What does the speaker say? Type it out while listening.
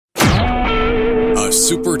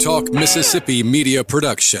SuperTalk Mississippi media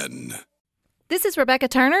production. This is Rebecca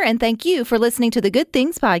Turner, and thank you for listening to the Good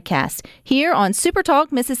Things Podcast here on SuperTalk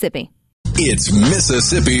Mississippi. It's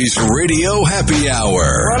Mississippi's Radio Happy Hour.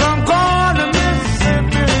 Well, I'm going to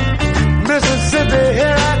Mississippi,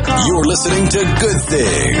 here I come. You're listening to Good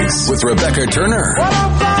Things with Rebecca Turner. Well,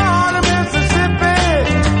 I'm going to Mississippi,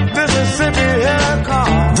 here I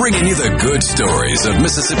come. Bringing you the good stories of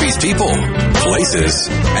Mississippi's people, places,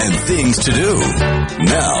 and things to do.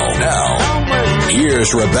 Now,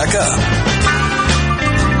 here's Rebecca.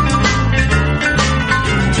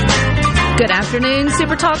 Good afternoon,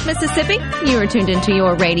 SuperTalk Mississippi. You are tuned into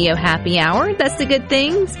your Radio Happy Hour. That's the Good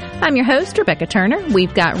Things. I'm your host, Rebecca Turner.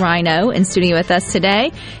 We've got Rhino in studio with us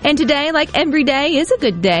today. And today, like every day, is a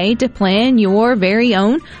good day to plan your very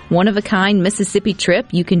own one-of-a-kind Mississippi trip.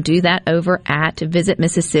 You can do that over at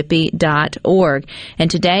visitmississippi.org. And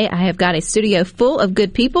today, I have got a studio full of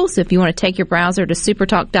good people. So if you want to take your browser to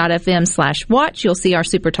supertalk.fm/watch, you'll see our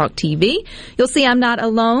SuperTalk TV. You'll see I'm not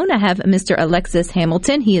alone. I have Mr. Alexis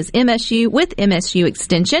Hamilton. He is MSU with MSU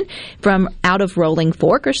Extension from out of Rolling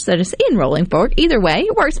Fork, or so to say, in Rolling Fork. Either way,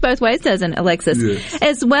 it works both ways, doesn't it, Alexis? Yes.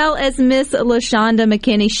 As well as Miss LaShonda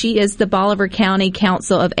McKinney. She is the Bolivar County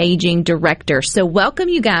Council of Aging Director. So welcome,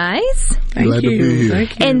 you guys. Thank you.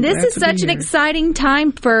 Thank you. And this is such an exciting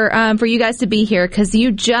time for you guys to be here, because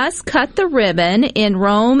you just cut the ribbon in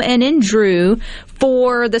Rome and in Drew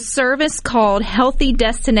for the service called Healthy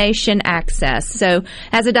Destination Access. So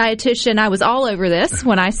as a dietitian, I was all over this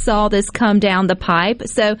when I saw this come down the pipe.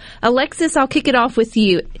 So Alexis, I'll kick it off with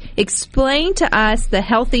you. Explain to us the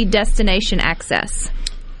Healthy Destination Access.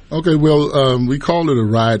 Okay, well, we call it a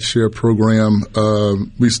rideshare program.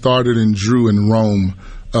 We started in Drew and Rome.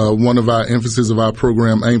 One of our emphasis of our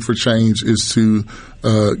program, Aim for Change, is to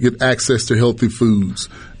get access to healthy foods.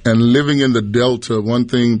 And living in the Delta, one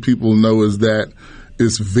thing people know is that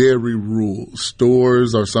it's very rural.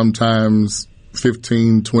 Stores are sometimes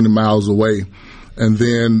 15, 20 miles away. And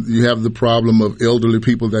then you have the problem of elderly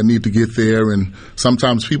people that need to get there. And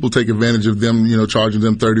sometimes people take advantage of them, charging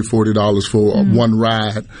them $30, $40 for one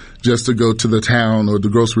ride just to go to the town or the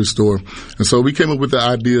grocery store. And so we came up with the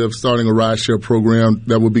idea of starting a rideshare program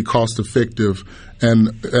that would be cost effective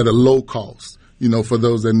and at a low cost, for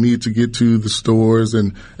those that need to get to the stores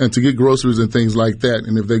and to get groceries and things like that.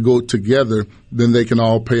 And if they go together, then they can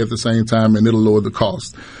all pay at the same time and it'll lower the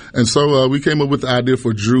cost. And so we came up with the idea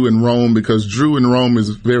for Drew and Rome, because Drew and Rome is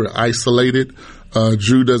very isolated.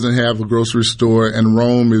 Drew doesn't have a grocery store, and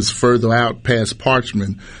Rome is further out past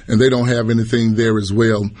Parchman, and they don't have anything there as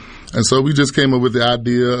well. And so we just came up with the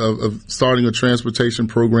idea of starting a transportation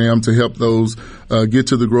program to help those get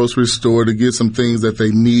to the grocery store, to get some things that they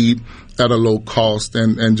need at a low cost,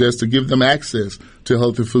 and just to give them access to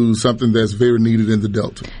healthy food, something that's very needed in the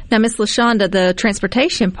Delta. Now, Ms. LaShonda, the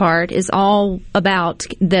transportation part is all about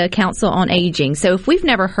the Council on Aging. So if we've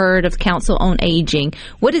never heard of Council on Aging,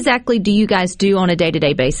 what exactly do you guys do on a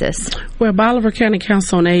day-to-day basis? We're Bolivar County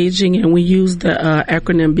Council on Aging, and we use the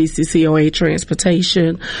acronym BCCOA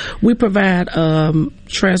Transportation. We provide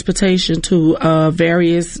transportation to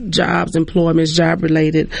various jobs, employments,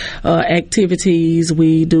 job-related activities.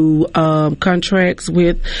 We do contracts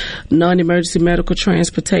with non-emergency medical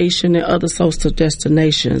transportation and other social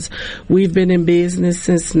destinations. We've been in business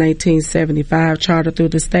since 1975, chartered through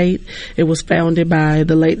the state. It was founded by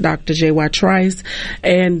the late Dr. J.Y. Trice,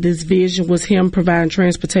 and this vision was him providing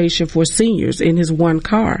transportation for seniors in his one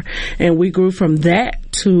car. And we grew from that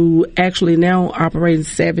to actually now operating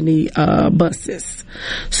 70 buses.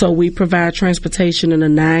 So we provide transportation in a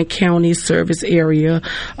 9-county service area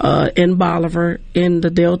in Bolivar, in the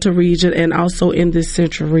Delta region, and also in the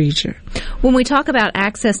central region. When we talk about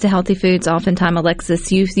access to healthy foods, oftentimes,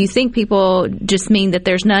 Alexis, you think people just mean that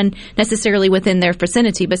there's none necessarily within their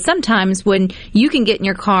vicinity, but sometimes when you can get in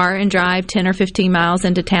your car and drive 10 or 15 miles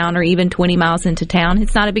into town, or even 20 miles into town,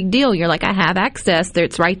 it's not a big deal. You're like, I have access.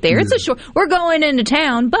 It's right there. It's a short. We're going into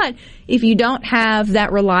town, but if you don't have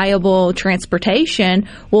that reliable transportation,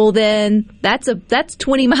 well, then that's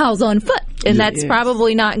 20 miles on foot, and that's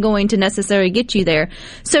probably not going to necessarily get you there.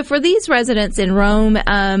 So for these residents in Rome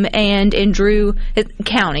and in Drew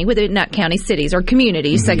County, not county, cities or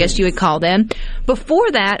communities, I guess you would call them.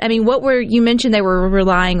 Before that, I mean, you mentioned they were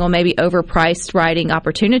relying on maybe overpriced riding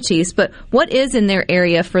opportunities, but what is in their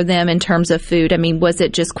area for them in terms of food? I mean, was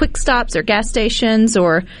it just quick stops or gas stations,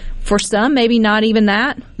 or for some, maybe not even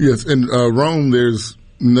that? Yes, in Rome, there's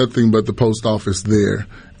nothing but the post office there.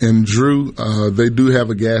 In Drew, they do have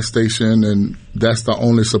a gas station, and that's the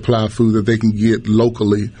only supply of food that they can get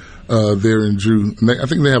locally there in Drew. And I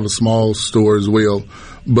think they have a small store as well,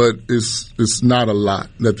 but it's not a lot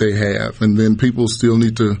that they have. And then people still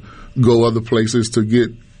need to go other places to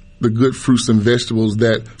get the good fruits and vegetables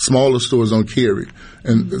that smaller stores don't carry.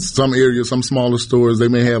 And some areas, some smaller stores, they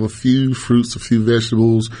may have a few fruits, a few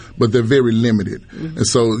vegetables, but they're very limited. And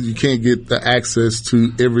so you can't get the access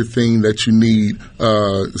to everything that you need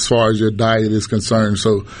as far as your diet is concerned.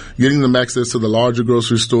 So getting them access to the larger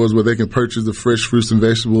grocery stores where they can purchase the fresh fruits and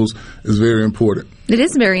vegetables is very important. It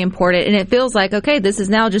is very important, and it feels like, okay, this is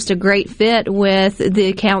now just a great fit with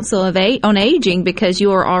the Council on Aging because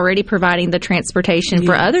you are already providing the transportation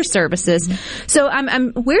for other services. So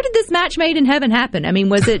where did this match made in heaven happen? I mean,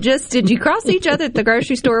 was it just, did you cross each other at the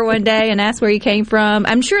grocery store one day and ask where you came from?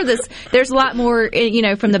 I'm sure there's a lot more,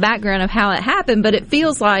 from the background of how it happened, but it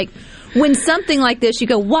feels like when something like this, you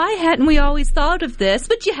go, why hadn't we always thought of this?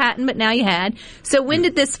 But you hadn't, but now you had. So when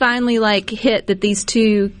did this finally hit that these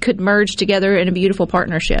two could merge together in a beautiful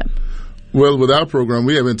partnership? Well, with our program,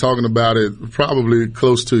 we have been talking about it probably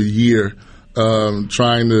close to a year,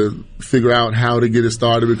 trying to figure out how to get it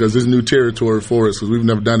started because this is new territory for us because we've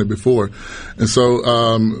never done it before. And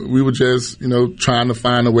so we were just, trying to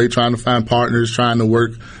find a way, trying to find partners, trying to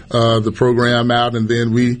work the program out. And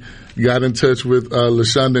then we got in touch with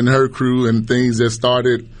LaShonda and her crew, and things just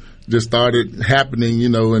started happening,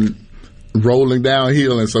 and rolling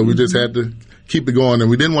downhill. And so we just had to keep it going. And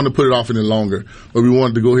we didn't want to put it off any longer, but we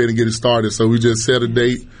wanted to go ahead and get it started. So we just set a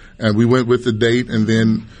date, and we went with the date, and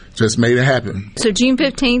then just made it happen. So June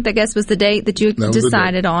 15th, I guess, was the date that you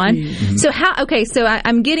decided on. Mm-hmm. So so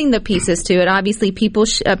I'm getting the pieces to it. Obviously, people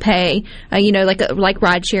pay, like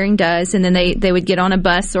ride sharing does, and then they would get on a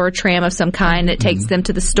bus or a tram of some kind that takes them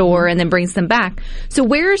to the store and then brings them back. So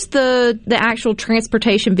where's the actual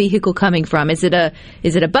transportation vehicle coming from? Is it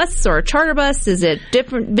a bus or a charter bus? Is it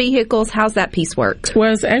different vehicles? How's that piece work?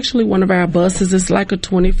 Well, it's actually one of our buses. It's like a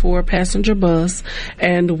 24-passenger bus,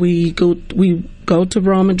 and we go to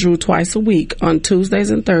Rome and Drew twice a week on Tuesdays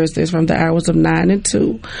and Thursdays from the hours of 9 and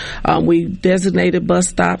 2. We designated bus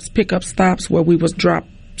stops, pickup stops where we would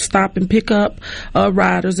stop and pick up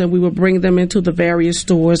riders, and we would bring them into the various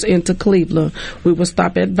stores into Cleveland. We would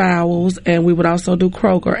stop at Vowels, and we would also do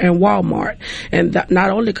Kroger and Walmart. And not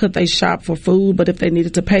only could they shop for food, but if they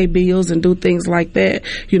needed to pay bills and do things like that,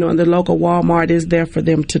 and the local Walmart is there for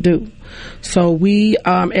them to do. So we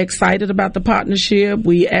excited about the partnership.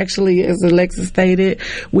 We actually, as Alexis stated,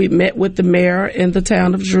 we met with the mayor in the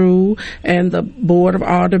town of Drew and the board of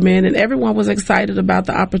aldermen, and everyone was excited about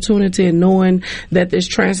the opportunity and knowing that this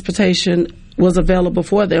transportation was available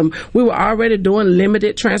for them. We were already doing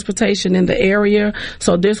limited transportation in the area,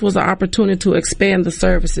 so this was an opportunity to expand the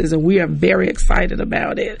services, and we are very excited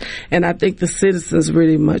about it. And I think the citizens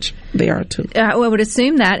really much, they are too. I would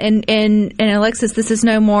assume that. And Alexis, this is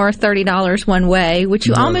no more $30 one way, which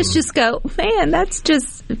you almost just go, man, that's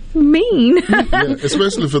just mean. Yeah,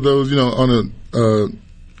 especially for those, on a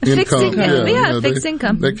fixed income. Fixed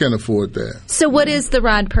income. They can't afford that. So what is the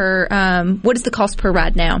ride what is the cost per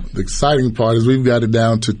ride now? The exciting part is we've got it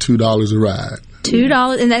down to $2 a ride.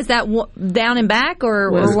 $2, and is that down and back or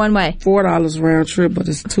one way? $4 round trip, but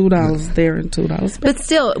it's $2 there and $2 back. But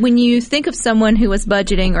still, when you think of someone who was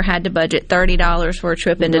budgeting or had to budget $30 for a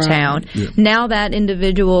trip into town, now that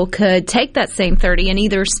individual could take that same $30 and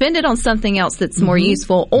either spend it on something else that's more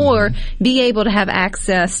useful, or be able to have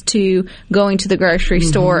access to going to the grocery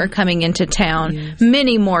store or coming into town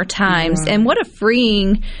many more times. And what a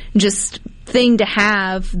freeing thing to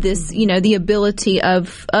have this, the ability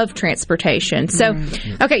of transportation. So,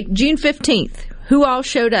 okay, June 15th. Who all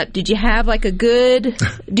showed up? Did you have a good?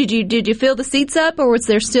 Did you fill the seats up, or was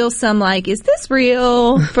there still some is this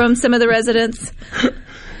real from some of the residents?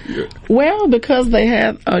 Well, because they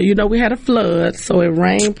had, we had a flood, so it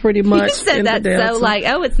rained pretty much. You said that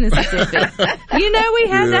so it's Mississippi. We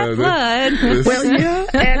had that flood.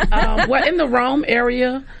 Well, and in the Rome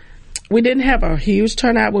area, we didn't have a huge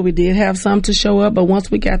turnout, but we did have some to show up. But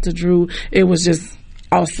once we got to Drew, it was just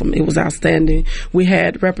awesome. It was outstanding. We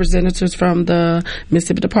had representatives from the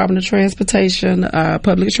Mississippi Department of Transportation,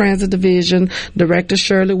 Public Transit Division, Director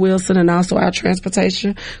Shirley Wilson, and also our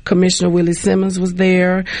Transportation Commissioner Willie Simmons was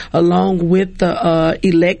there, along with the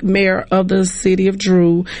elect mayor of the city of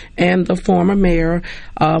Drew and the former mayor.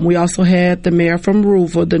 We also had the mayor from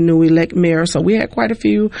Rouville, the new elect mayor. So we had quite a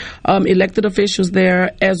few elected officials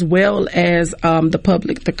there, as well as the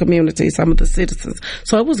public, the community, some of the citizens.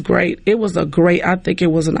 So it was great. I think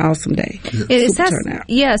think it was an awesome day.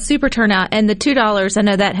 Super turnout. And the $2, I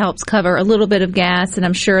know that helps cover a little bit of gas, and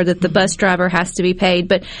I'm sure that the bus driver has to be paid.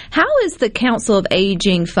 But how is the Council of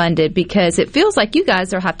Aging funded? Because it feels like you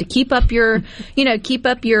guys have to keep up your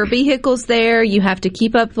vehicles there. You have to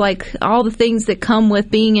keep up like all the things that come with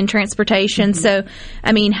being in transportation. So,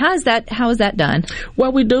 I mean, how is that done?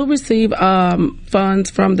 Well, we do receive funds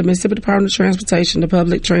from the Mississippi Department of Transportation, the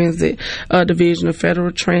Public Transit Division of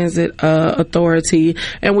Federal Transit Authority,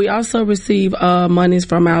 and we also receive monies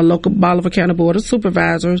from our local Bolivar County Board of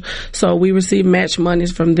Supervisors. So we receive match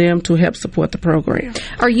monies from them to help support the program.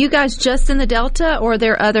 Are you guys just in the Delta, or are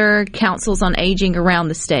there other councils on aging around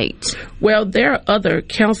the state? Well, there are other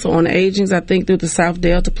council on agings, I think, through the South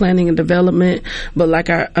Delta Planning and Development. But like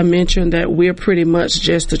I mentioned, that we're pretty much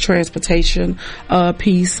just the transportation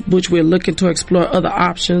piece, which we're looking to explore other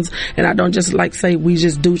options. And I don't just say we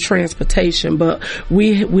just do transportation, but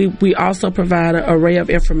we also provide an array of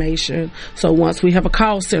information. So once we have a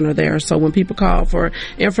call center there, so when people call for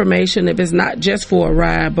information, if it's not just for a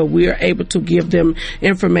ride, but we are able to give them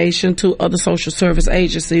information to other social service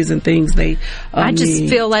agencies and things they I just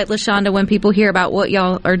feel like, LaShonda, when people hear about what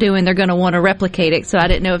y'all are doing, they're going to want to replicate it. So I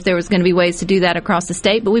didn't know if there was going to be ways to do that across the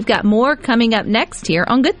state, but we've got more coming up next here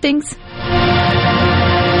on Good Things.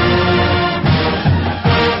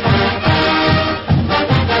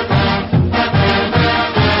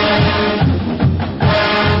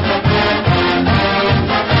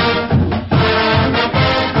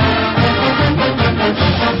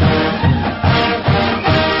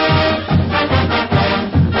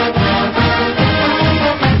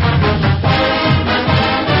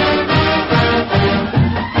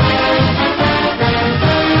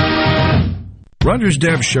 Rogers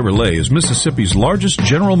Dabbs Chevrolet is Mississippi's largest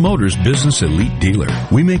General Motors business elite dealer.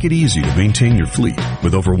 We make it easy to maintain your fleet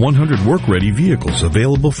with over 100 work-ready vehicles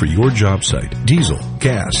available for your job site. Diesel,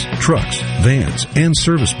 gas, trucks, vans, and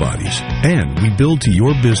service bodies. And we build to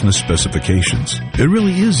your business specifications. It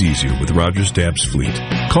really is easier with Rogers Dabbs Fleet.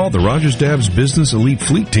 Call the Rogers Dabbs Business Elite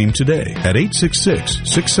Fleet Team today at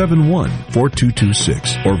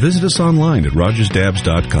 866-671-4226 or visit us online at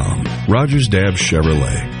rogersdabbs.com. Rogers Dabbs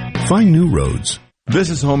Chevrolet. Find new roads.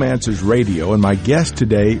 This is Home Answers Radio, and my guest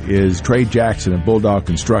today is Trey Jackson of Bulldog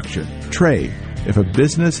Construction. Trey, if a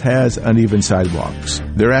business has uneven sidewalks,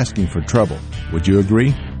 they're asking for trouble. Would you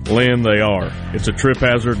agree? Lynn, they are. It's a trip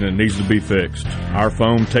hazard and it needs to be fixed. Our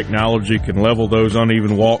foam technology can level those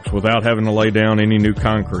uneven walks without having to lay down any new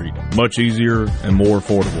concrete. Much easier and more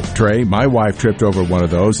affordable. Trey, my wife tripped over one of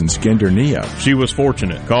those and skinned her knee up. She was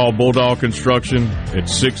fortunate. Call Bulldog Construction at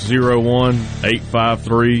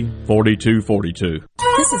 601-853-4242.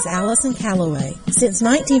 This is Allison Calloway. Since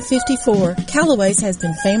 1954, Calloway's has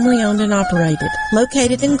been family-owned and operated.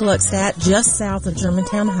 Located in Gluckstadt, just south of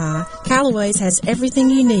Germantown High, Calloway's has everything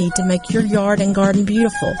you need to make your yard and garden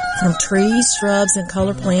beautiful. From trees, shrubs, and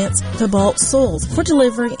color plants to bulk soils for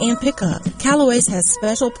delivery and pickup. Calloway's has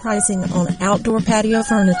special pricing on outdoor patio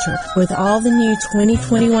furniture with all the new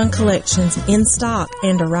 2021 collections in stock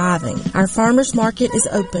and arriving. Our farmers market is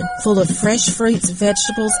open, full of fresh fruits,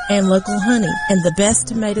 vegetables, and local honey, and the best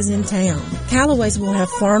tomatoes in town. Calloway's will have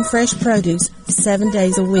farm fresh produce 7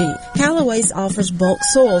 days a week. Calloway's offers bulk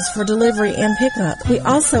soils for delivery and pickup. We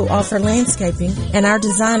also offer landscaping, and our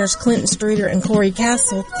designers Clinton Streeter and Corey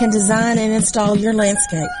Castle can design and install your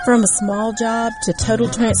landscape. From a small job to total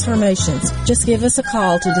transformations, just give us a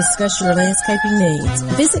call to discuss your landscaping needs.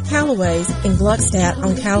 Visit Calloway's in Gluckstadt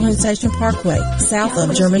on Calhoun Station Parkway, south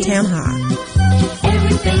of Germantown High.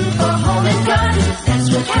 Everything for home and garden, that's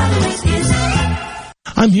what Calloway's is.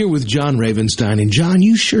 I'm here with John Ravenstein, and John,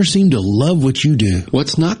 you sure seem to love what you do.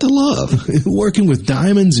 What's not to love? Working with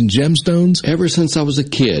diamonds and gemstones? Ever since I was a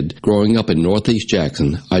kid, growing up in Northeast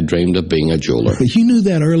Jackson, I dreamed of being a jeweler. You knew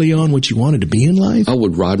that early on what you wanted to be in life? I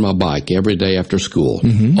would ride my bike every day after school,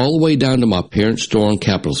 all the way down to my parents' store on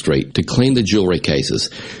Capitol Street to clean the jewelry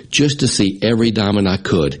cases, just to see every diamond I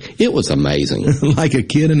could. It was amazing. Like a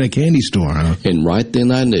kid in a candy store, huh? And right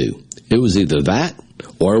then I knew it was either that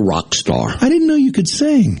or a rock star. I didn't know you could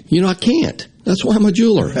sing. You know, I can't. That's why I'm a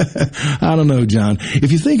jeweler. I don't know, John.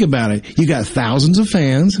 If you think about it, you got thousands of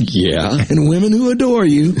fans. Yeah. And women who adore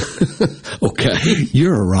you. Okay.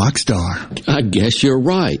 You're a rock star. I guess you're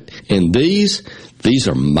right. And these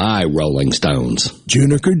are my Rolling Stones.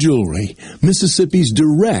 Juniker Jewelry, Mississippi's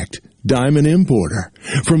direct diamond importer.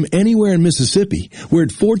 From anywhere in Mississippi, we're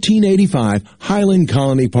at 1485 Highland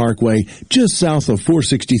Colony Parkway, just south of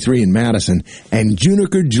 463 in Madison, and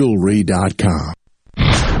JunikerJewelry.com.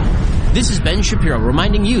 This is Ben Shapiro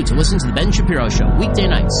reminding you to listen to The Ben Shapiro Show weekday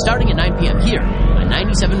nights starting at 9 p.m. here on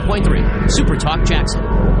 97.3 Super Talk Jackson.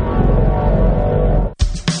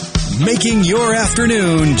 making your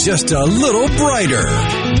afternoon just a little brighter.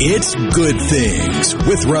 It's Good Things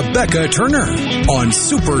with Rebecca Turner on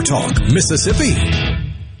Super Talk, Mississippi.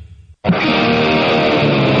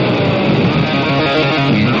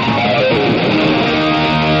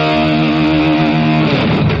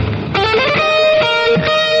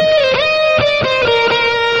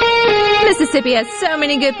 Mississippi has so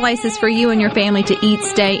many good places for you and your family to eat,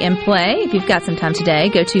 stay, and play. If you've got some time today,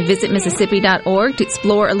 go to visitmississippi.org to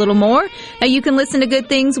explore a little more. Now, you can listen to Good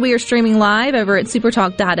Things. We are streaming live over at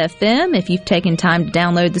supertalk.fm. If you've taken time to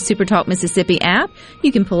download the Supertalk Mississippi app,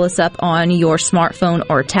 you can pull us up on your smartphone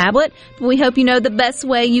or tablet. But we hope you know the best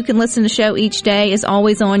way you can listen to the show each day is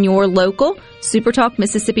always on your local Supertalk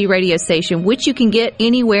Mississippi radio station, which you can get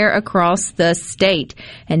anywhere across the state.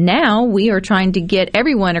 And now we are trying to get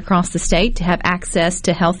everyone across the state to have access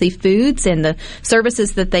to healthy foods and the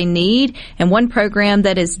services that they need. And one program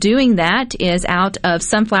that is doing that is out of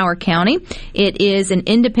Sunflower County. It is an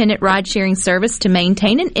independent ride-sharing service to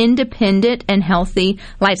maintain an independent and healthy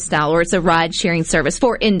lifestyle, or it's a ride-sharing service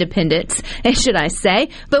for independents, should I say.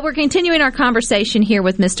 But we're continuing our conversation here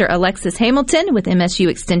with Mr. Alexis Hamilton with MSU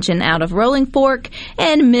Extension out of Rolling Fork,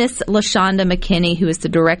 and Miss LaShonda McKinney, who is the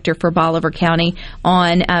director for Bolivar County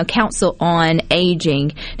on Council on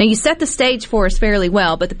Aging. Now, you set the stage for us fairly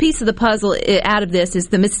well, but the piece of the puzzle out of this is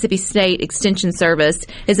the Mississippi State Extension Service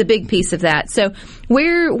is a big piece of that. So,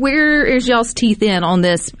 where is y'all's teeth in on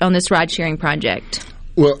this ride sharing project?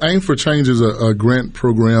 Well, Aim for Change is a grant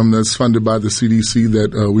program that's funded by the CDC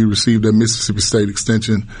that we received at Mississippi State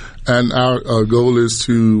Extension. And our goal is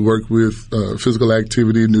to work with physical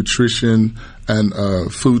activity, nutrition,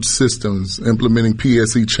 and food systems, implementing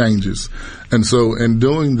PSE changes. And so in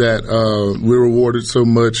doing that, we're awarded so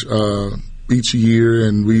much each year,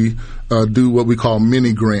 and we do what we call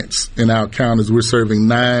mini grants in our counties. We're serving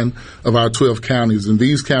 9 of our 12 counties, and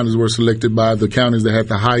these counties were selected by the counties that have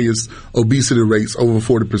the highest obesity rates, over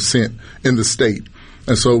 40% in the state.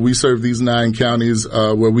 And so we serve these 9 counties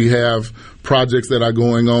where we have projects that are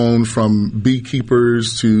going on, from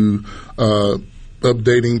beekeepers to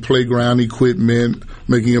updating playground equipment,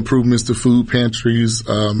 making improvements to food pantries,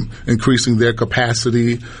 increasing their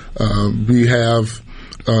capacity. We have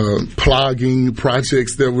plogging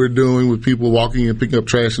projects that we're doing with people walking and picking up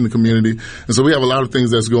trash in the community. And so we have a lot of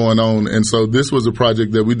things that's going on. And so this was a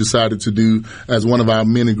project that we decided to do as one of our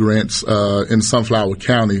mini grants in Sunflower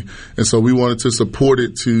County. And so we wanted to support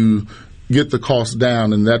it to get the cost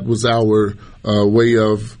down, and that was our way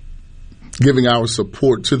of giving our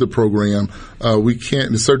support to the program. We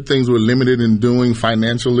can't, certain things we're limited in doing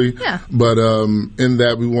financially, but in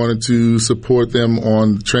that we wanted to support them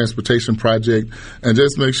on the transportation project and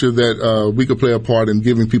just make sure that we could play a part in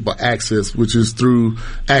giving people access, which is through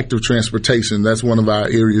active transportation. That's one of our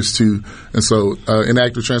areas too. And so in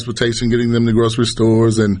active transportation, getting them to grocery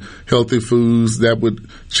stores and healthy foods, that would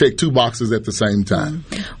check 2 boxes at the same time.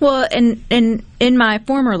 Well, and in my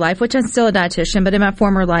former life, which I'm still a dietitian, but in my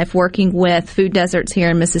former life working with food deserts here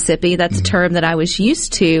in Mississippi, that's a term that I was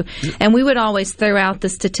used to. And we would always throw out the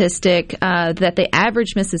statistic that the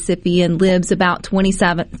average Mississippian lives about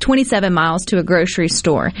 27 miles to a grocery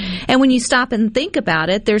store. And when you stop and think about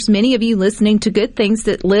it, there's many of you listening to Good Things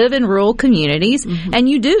that live in rural communities, and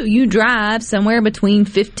you drive somewhere between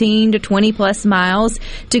 15 to 20 plus miles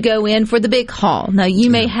to go in for the big haul. Now, you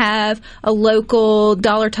may have a local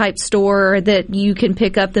dollar type store that you can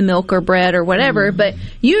pick up the milk or bread or whatever, but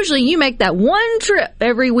usually you make that one trip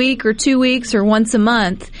every week or 2 weeks or once a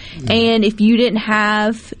month, and if you didn't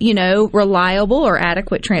have, reliable or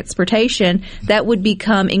adequate transportation, that would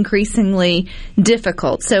become increasingly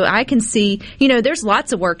difficult. So I can see, there's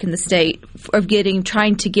lots of work in the state of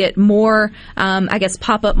trying to get more,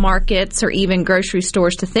 pop-up markets or even grocery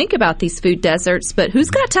stores to think about these food deserts, but who's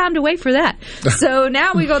got time to wait for that? So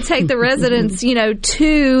now we're going to take the residents,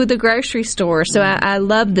 to the grocery store. So I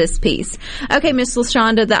love this piece. Okay, Ms.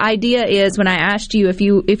 LaShonda, the idea is, when I asked you if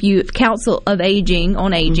you Council of Aging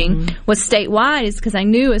on Aging was statewide, is because I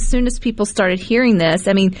knew as soon as people started hearing this,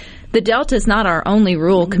 the Delta is not our only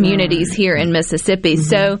rural communities here in Mississippi.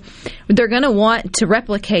 So they're going to want to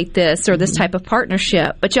replicate this or this type of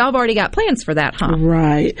partnership. But y'all have already got plans for that, huh?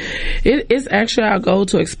 Right. It's actually our goal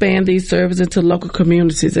to expand these services into local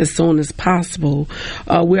communities as soon as possible.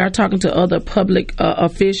 We are talking to other public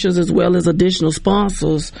officials as well as additional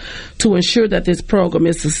sponsors to ensure that this program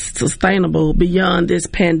is sustainable beyond this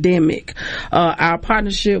pandemic. Our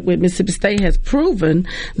partnership with Mississippi State has proven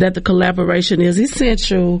that the collaboration is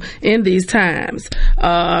essential in these times.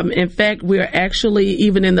 In fact, we're actually,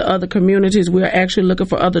 even in the other communities, we're actually looking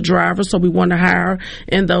for other drivers, so we want to hire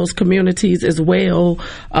in those communities as well.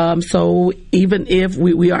 So even if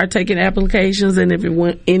we are taking applications, and if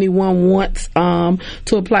anyone wants to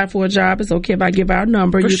apply for a job, it's okay if I give our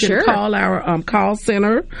number. You can call our call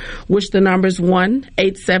center, which the number is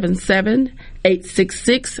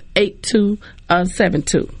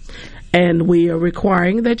 1-877-866-8272. And we are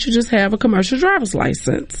requiring that you just have a commercial driver's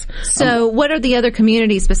license. So what are the other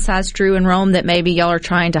communities besides Drew and Rome that maybe y'all are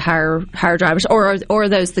trying to hire drivers, or are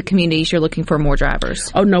those the communities you're looking for more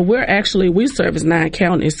drivers? Oh, no, we service 9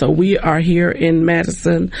 counties. So we are here in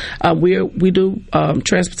Madison. We do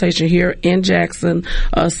transportation here in Jackson,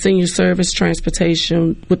 senior service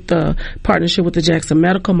transportation with the partnership with the Jackson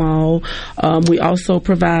Medical Mall. We also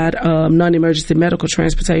provide non-emergency medical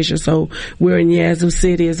transportation. So we're in Yazoo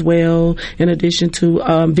City as well, in addition to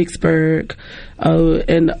Vicksburg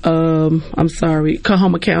and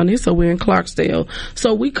Coahoma County. So we're in Clarksdale.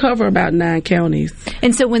 So we cover about 9 counties.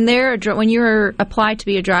 And so when you're applied to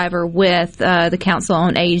be a driver with the Council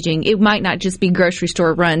on Aging, it might not just be grocery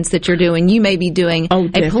store runs that you're doing. You may be doing a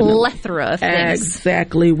plethora of things.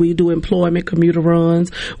 Exactly. We do employment commuter runs.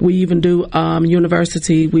 We even do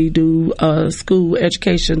university. We do school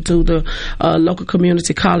education to the local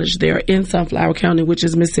community college there in Sunflower County, which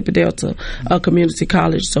is Mississippi Delta Community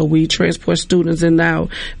College. So we transport students in now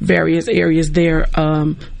various areas there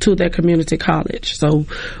to their community college. So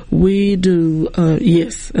we do,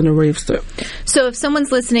 an array of stuff. So if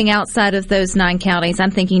someone's listening outside of those 9 counties,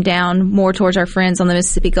 I'm thinking down more towards our friends on the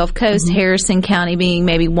Mississippi Gulf Coast, Harrison County being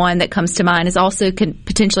maybe one that comes to mind, is also could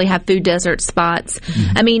potentially have food desert spots.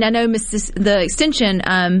 I mean, I know the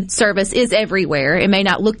extension service is everywhere. It may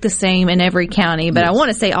not look the same in every county, but I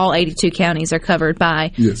want to say all 82 counties are covered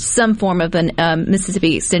by some form of an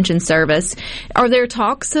Mississippi extension service. Are there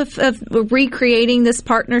talks of recreating this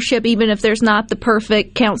partnership, even if there's not the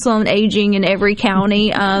perfect Council on Aging in every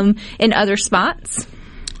county in other spots?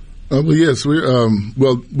 Well, yes,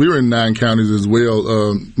 we're in 9 counties as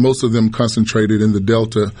well. Most of them concentrated in the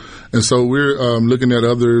Delta, and so we're looking at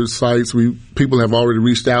other sites. People have already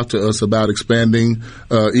reached out to us about expanding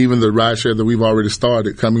even the rideshare that we've already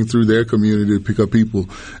started, coming through their community to pick up people.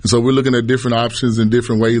 And so we're looking at different options and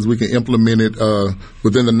different ways we can implement it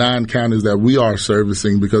within the 9 counties that we are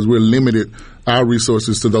servicing, because we're limited our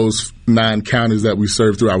resources to those 9 counties that we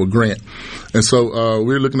serve through our grant. And so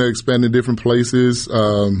we're looking at expanding different places.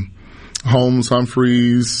 Holmes,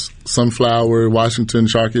 Humphreys, Sunflower, Washington,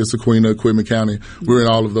 Sharkey, Sequina, Quitman County. We're in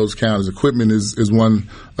all of those counties. Equipment is one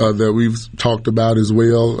that we've talked about as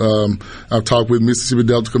well. I've talked with Mississippi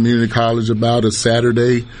Delta Community College about a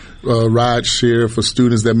Saturday ride share for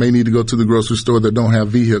students that may need to go to the grocery store that don't have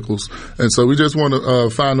vehicles. And so we just want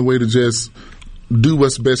to find a way to just do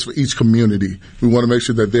what's best for each community. We want to make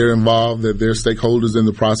sure that they're involved, that they're stakeholders in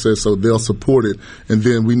the process, so they'll support it, and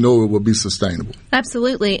then we know it will be sustainable.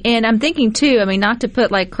 Absolutely. And I'm thinking, too, I mean, not to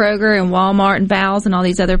put like Kroger and Walmart and Bowles and all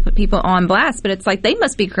these other people on blast, but it's like they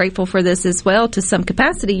must be grateful for this as well to some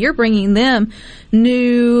capacity. You're bringing them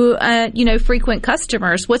new, frequent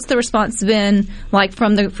customers. What's the response been like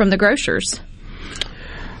from the grocers?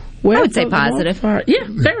 Well, I would say positive.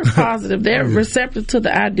 Very positive. They're receptive to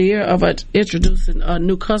the idea of introducing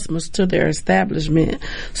new customers to their establishment.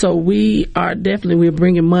 So we're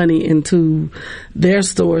bringing money into their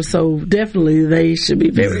stores. So definitely they should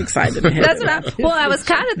be very excited. That's what I was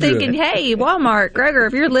kind of thinking. Hey, Walmart, Kroger,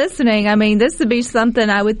 if you're listening, I mean, this would be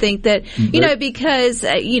something I would think that because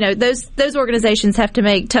those organizations have to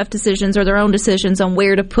make tough decisions or their own decisions on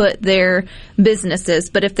where to put their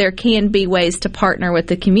businesses. But if there can be ways to partner with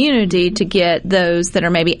the community to get those that are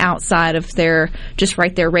maybe outside of their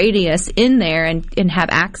radius in there and have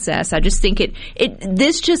access. I just think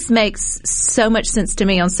this just makes so much sense to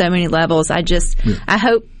me on so many levels. I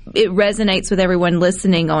hope it resonates with everyone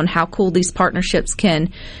listening on how cool these partnerships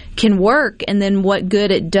can work, and then what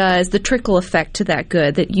good it does, the trickle effect to that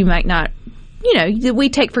good that you might not we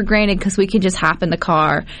take for granted because we can just hop in the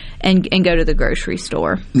car and go to the grocery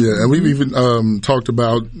store. Yeah, and we've even talked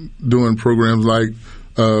about doing programs like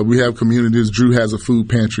we have communities. Drew has a food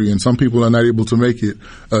pantry, and some people are not able to make it.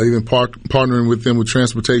 Even partnering with them with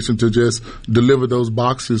transportation to just deliver those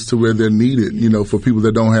boxes to where they're needed, for people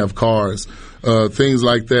that don't have cars. Things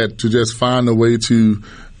like that, to just find a way to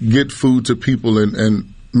get food to people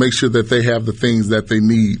and make sure that they have the things that they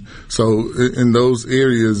need. So in those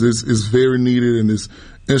areas, it's very needed and it's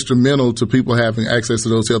instrumental to people having access to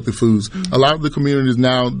those healthy foods. A lot of the communities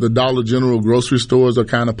now, the Dollar General grocery stores are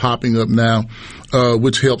kind of popping up now,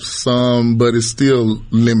 which helps some, but it's still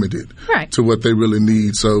limited to what they really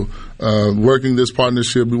need. So working this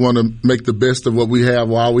partnership. We want to make the best of what we have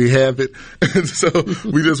while we have it. So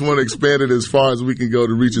we just want to expand it as far as we can go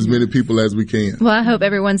to reach as many people as we can. Well, I hope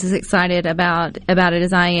everyone's as excited about it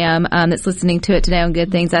as I am that's listening to it today on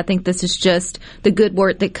Good Things. I think this is just the good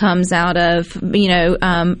work that comes out of,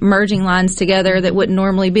 merging lines together that wouldn't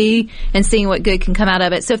normally be and seeing what good can come out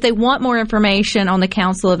of it. So if they want more information on the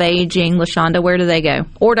Council of Aging, LaShonda, where do they go?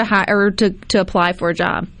 Or to apply for a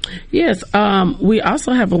job? Yes. We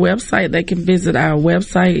also have a website. They can visit our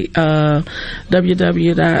website,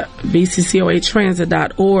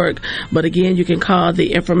 www.bccoatransit.org. But again, you can call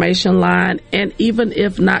the information line. And even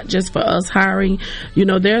if not just for us hiring,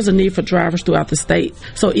 there's a need for drivers throughout the state.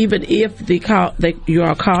 So even if you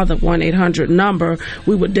are called the 1-800 number,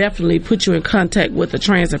 we would definitely put you in contact with a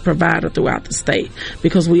transit provider throughout the state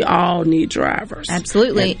because we all need drivers.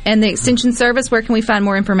 Absolutely. And the Extension Service, where can we find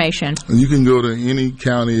more information? You can go to any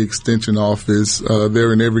county extension office.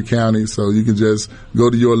 They're in every county, so you can just go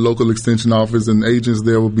to your local extension office, and agents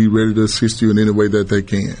there will be ready to assist you in any way that they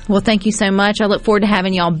can. Well, thank you so much. I look forward to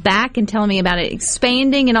having y'all back and telling me about it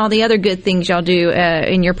expanding and all the other good things y'all do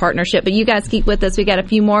in your partnership. But you guys keep with us. We got a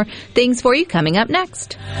few more things for you coming up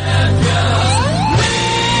next.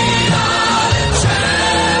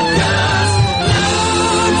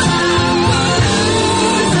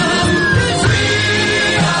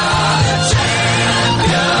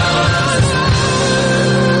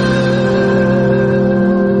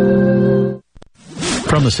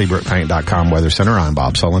 From the SeabrookPaint.com Weather Center, I'm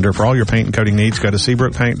Bob Sullender. For all your paint and coating needs, go to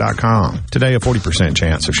SeabrookPaint.com. Today, a 40%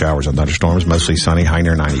 chance of showers and thunderstorms, mostly sunny, high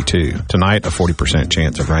near 92. Tonight, a 40%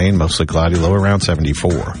 chance of rain, mostly cloudy, low around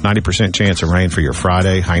 74. 90% chance of rain for your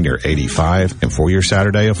Friday, high near 85. And for your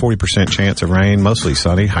Saturday, a 40% chance of rain, mostly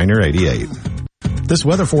sunny, high near 88. This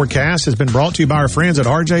weather forecast has been brought to you by our friends at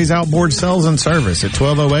RJ's Outboard Sales and Service at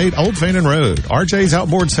 1208 Old Fannin Road. RJ's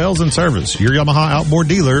Outboard Sales and Service, your Yamaha outboard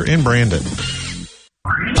dealer in Brandon.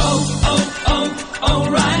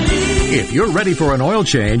 O'Reilly. If you're ready for an oil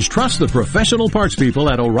change, trust the professional parts people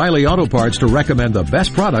at O'Reilly Auto Parts to recommend the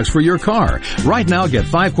best products for your car. Right now, get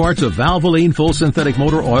 5 quarts of Valvoline full synthetic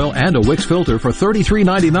motor oil and a Wix filter for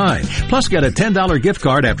 $33.99. Plus, get a $10 gift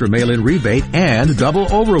card after mail-in rebate and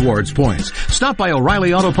double O-Rewards points. Stop by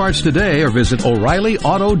O'Reilly Auto Parts today or visit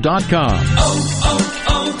O'ReillyAuto.com.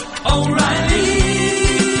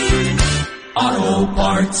 O'Reilly Auto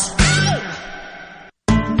Parts.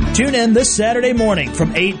 Tune in this Saturday morning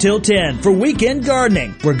from 8 till 10 for Weekend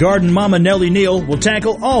Gardening, where Garden Mama Nellie Neal will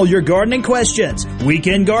tackle all your gardening questions.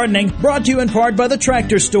 Weekend Gardening brought to you in part by The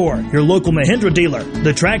Tractor Store, your local Mahindra dealer.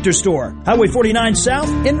 The Tractor Store, Highway 49 South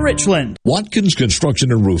in Richland. Watkins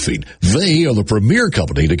Construction and Roofing. They are the premier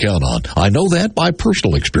company to count on. I know that by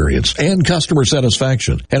personal experience and customer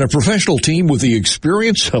satisfaction, and a professional team with the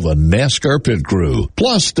experience of a NASCAR pit crew.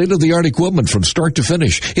 Plus, state-of-the-art equipment from start to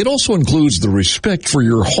finish. It also includes the respect for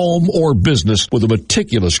your home or business with a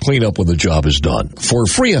meticulous cleanup when the job is done. For a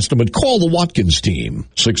free estimate, call the Watkins team,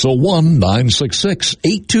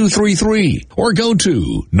 601-966-8233, or go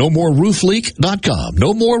to nomoreroofleak.com,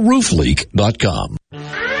 nomoreroofleak.com.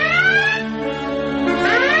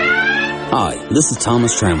 Hi, this is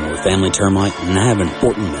Thomas Trammell with Family Termite, and I have an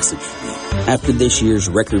important message for you. After this year's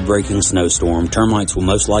record-breaking snowstorm, termites will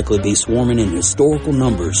most likely be swarming in historical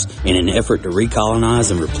numbers in an effort to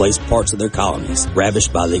recolonize and replace parts of their colonies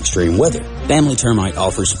ravished by the extreme weather. Family Termite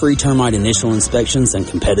offers free termite initial inspections and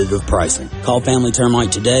competitive pricing. Call Family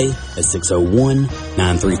Termite today at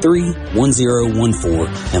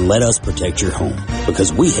 601-933-1014 and let us protect your home,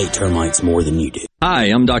 because we hate termites more than you do. Hi,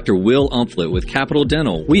 I'm Dr. Will Umflett with Capital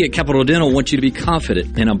Dental. We at Capital Dental want you to be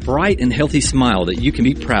confident in a bright and healthy smile that you can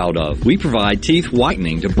be proud of. We provide teeth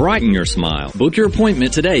whitening to brighten your smile. Book your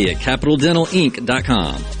appointment today at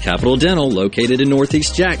CapitalDentalInc.com. Capital Dental, located in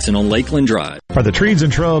Northeast Jackson on Lakeland Drive. Are the trees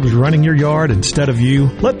and shrubs running your yard instead of you?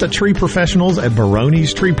 Let the tree professionals at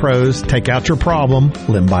Barone's Tree Pros take out your problem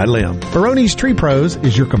limb by limb. Barone's Tree Pros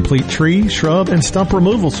is your complete tree, shrub, and stump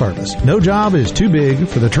removal service. No job is too big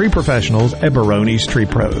for the tree professionals at Barone's Tree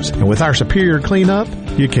Pros. And with our superior cleanup,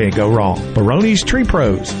 you can't go wrong. Barone's Tree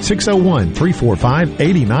Pros,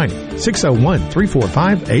 601-345-8090.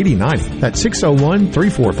 601-345-8090. That's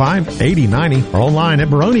 601-345-8090. Or online at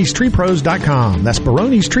baronestreepros.com. That's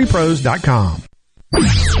baronestreepros.com.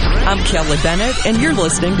 I'm Kelly Bennett, and you're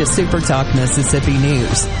listening to Super Talk Mississippi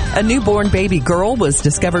News. A newborn baby girl was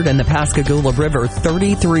discovered in the Pascagoula River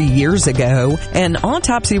 33 years ago. An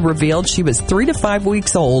autopsy revealed she was 3 to 5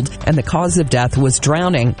 weeks old, and the cause of death was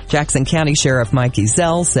drowning. Jackson County Sheriff Mike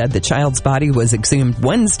Ezell said the child's body was exhumed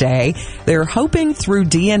Wednesday. They're hoping through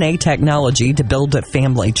DNA technology to build a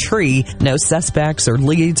family tree. No suspects or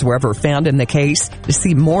leads were ever found in the case. To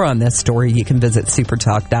see more on this story, you can visit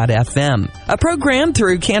supertalk.fm. A program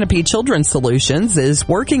through Canopy Children's Solutions is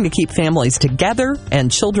working to keep families together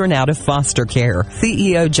and children out of foster care.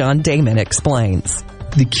 CEO John Damon explains.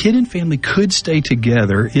 The kid and family could stay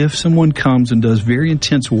together if someone comes and does very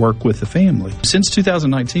intense work with the family. Since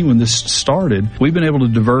 2019, when this started, we've been able to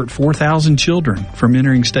divert 4,000 children from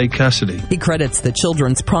entering state custody. He credits the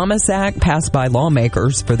Children's Promise Act passed by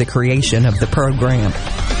lawmakers for the creation of the program.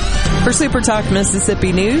 For Super Talk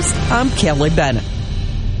Mississippi News, I'm Kelly Bennett.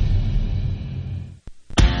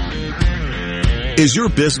 Is your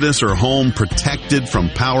business or home protected from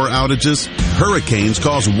power outages? Hurricanes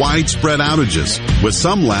cause widespread outages, with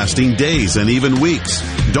some lasting days and even weeks.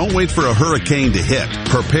 Don't wait for a hurricane to hit.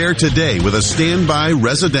 Prepare today with a standby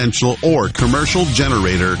residential or commercial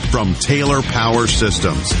generator from Taylor Power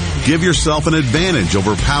Systems. Give yourself an advantage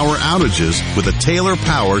over power outages with a Taylor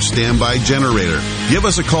Power standby generator. Give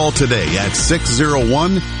us a call today at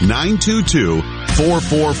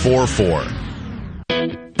 601-922-4444.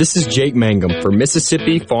 This is Jake Mangum for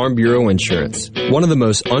Mississippi Farm Bureau Insurance. One of the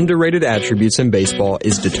most underrated attributes in baseball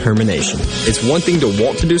is determination. It's one thing to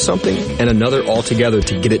want to do something and another altogether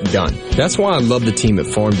to get it done. That's why I love the team at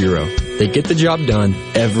Farm Bureau. They get the job done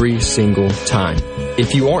every single time.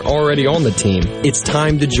 If you aren't already on the team, it's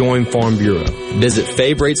time to join Farm Bureau. Visit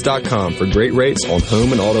favrates.com for great rates on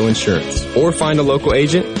home and auto insurance, or find a local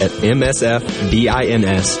agent at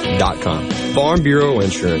msfbins.com. Farm Bureau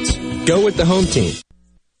Insurance. Go with the home team.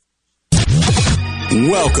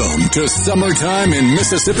 Welcome to summertime in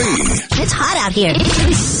Mississippi. It's hot out here.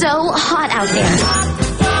 It's so hot out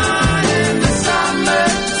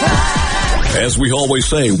there. As we always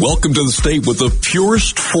say, welcome to the state with the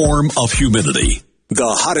purest form of humidity.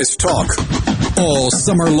 The hottest talk all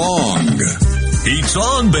summer long. Heat's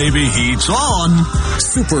on, baby. Heat's on.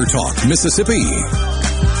 Super Talk Mississippi.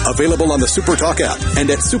 Available on the Super Talk app and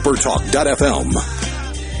at supertalk.fm.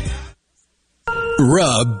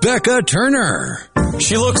 Rebecca Turner.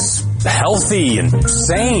 She looks healthy and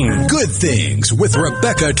sane. Good Things with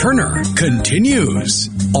Rebecca Turner continues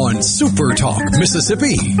on Super Talk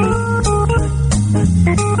Mississippi.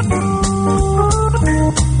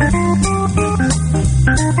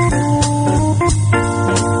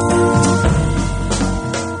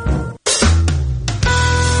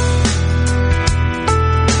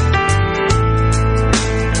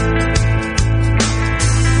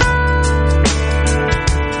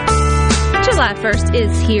 July 1st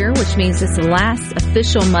is here, which means it's the last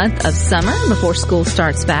official month of summer before school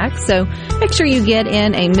starts back. So make sure you get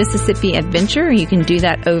in a Mississippi adventure. You can do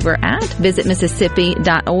that over at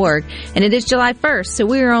visitmississippi.org. And it is July 1st, so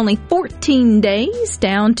we are only 14 days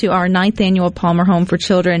down to our 9th annual Palmer Home for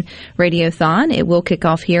Children Radiothon. It will kick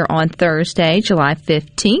off here on Thursday, July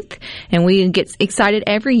 15th. And we get excited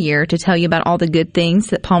every year to tell you about all the good things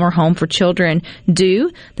that Palmer Home for Children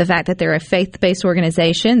do. The fact that they're a faith-based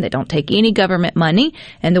organization that don't take any government money.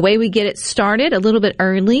 And the way we get it started a little bit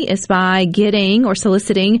early is by getting or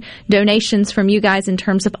soliciting donations from you guys in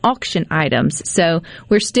terms of auction items. So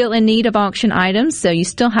we're still in need of auction items, so you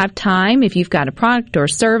still have time if you've got a product or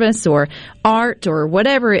service or art or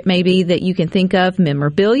whatever it may be that you can think of,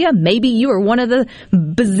 memorabilia. Maybe you were one of the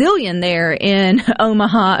bazillion there in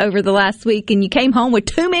Omaha over the last week and you came home with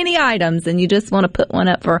too many items and you just want to put one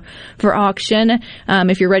up for auction.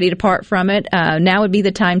 If you're ready to part from it, now would be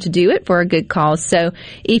the time to do it for a good cause. So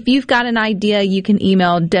if you've got an idea, you can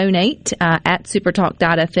email donate at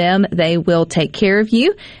supertalk.fm. They will take care of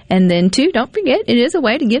you. And then, too, don't forget, it is a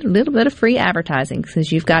way to get a little bit of free advertising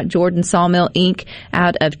because you've got Jordan Sawmill Inc.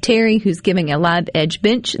 out of Terry, who's giving a live edge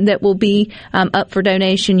bench that will be up for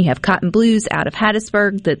donation. You have Cotton Blues out of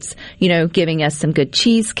Hattiesburg that's, giving us some good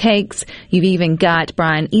cheesecakes. You've even got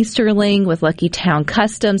Brian Easterling with Lucky Town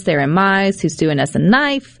Customs there in Mize, who's doing us a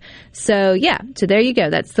knife. So there you go.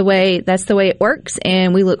 That's the way it works,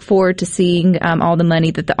 and we look forward to seeing all the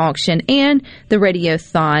money that the auction and the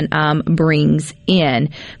Radiothon brings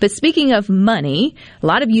in. But speaking of money, a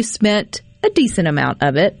lot of you spent a decent amount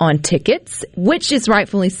of it on tickets, which is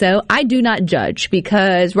rightfully so. I do not judge,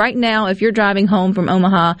 because right now, if you're driving home from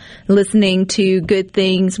Omaha, listening to Good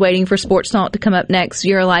Things, waiting for Sports Talk to come up next,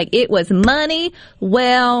 you're like, it was money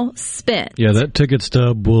well spent. Yeah, that ticket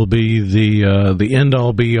stub will be the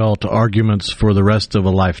end-all, be-all to arguments for the rest of a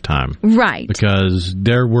lifetime. Right. Because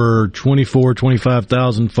there were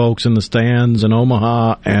 25,000 folks in the stands in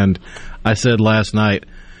Omaha, and I said last night,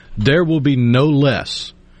 there will be no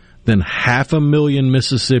less than 500,000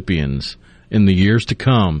 Mississippians in the years to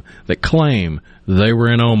come that claim they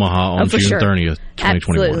were in Omaha on June 30th,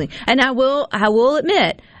 2021. Absolutely. And I will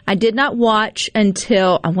admit, I did not watch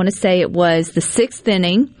until, I want to say it was the 6th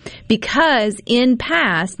inning, because in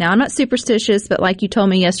past, now I'm not superstitious, but like you told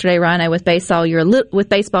me yesterday, Rhino, with baseball, you were a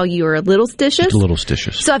little stitious. Just a little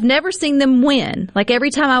stitious. So I've never seen them win. Like every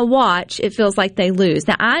time I watch, it feels like they lose.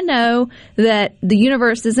 Now I know that the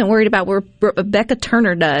universe isn't worried about what Rebecca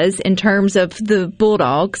Turner does in terms of the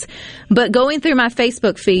Bulldogs, but going through my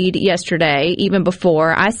Facebook feed yesterday, even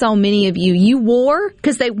before, I saw many of you wore,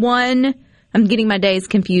 because they won. I'm getting my days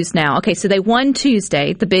confused now. Okay, so they won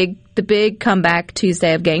Tuesday, the big comeback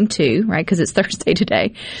Tuesday of Game 2, right? Because it's Thursday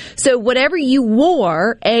today. So whatever you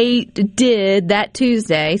wore, did that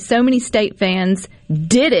Tuesday. So many State fans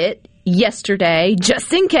did it yesterday,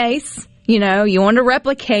 just in case. You know, you want to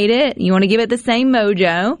replicate it. You want to give it the same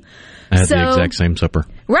mojo. I had the exact same supper.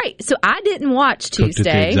 Right. So I didn't watch Tuesday. Cooked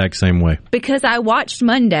it the exact same way. Because I watched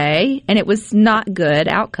Monday, and it was not good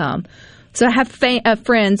outcome. So I have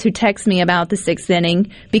friends who text me about the 6th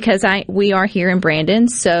inning, because we are here in Brandon.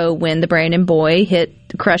 So when the Brandon boy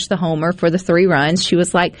crushed the homer for the 3 runs, she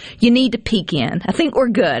was like, "You need to peek in. I think we're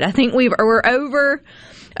good. I think we're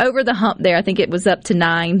over the hump there." I think it was up to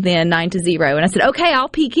 9, then 9-0. And I said, okay, I'll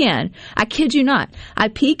peek in. I kid you not. I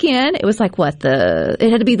peek in. It was like, it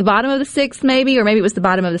had to be the bottom of the 6th maybe, or maybe it was the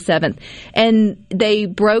bottom of the 7th. And they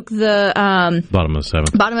broke the bottom of the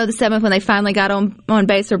 7th. Bottom of the 7th when they finally got on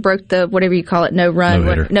base, or broke the, whatever you call it, no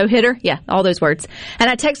run. No hitter. Yeah, all those words. And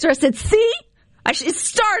I texted her, I said, see? It's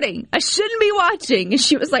starting. I shouldn't be watching. And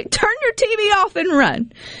she was like, turn your TV off and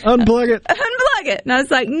run. Unplug it. Unplug it. And I was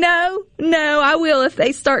like, no, I will. If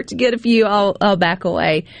they start to get a few, I'll back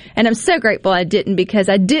away. And I'm so grateful I didn't, because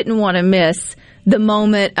I didn't want to miss the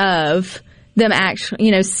moment of them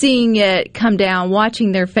actually, seeing it come down,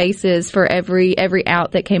 watching their faces for every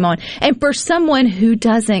out that came on. And for someone who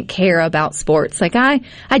doesn't care about sports, like I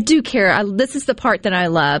do care. This is the part that I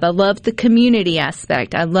love. I love the community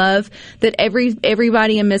aspect. I love that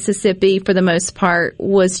everybody in Mississippi, for the most part,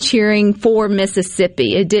 was cheering for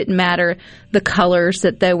Mississippi. It didn't matter the colors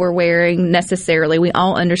that they were wearing necessarily. We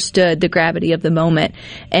all understood the gravity of the moment,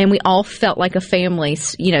 and we all felt like a family,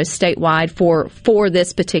 statewide for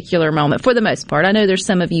this particular moment, for the most part. I know there's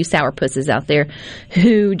some of you sourpusses out there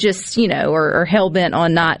who just, are hell-bent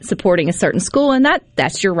on not supporting a certain school, and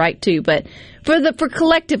that's your right too, but for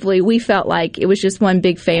collectively, we felt like it was just one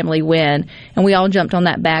big family win, and we all jumped on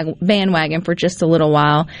that bandwagon for just a little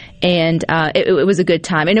while, and it was a good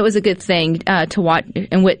time, and it was a good thing to watch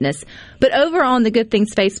and witness. But over on the Good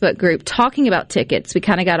Things Facebook group, talking about tickets, we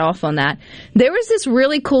kind of got off on that. There was this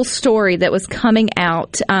really cool story that was coming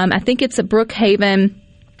out. I think it's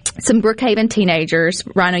some Brookhaven teenagers.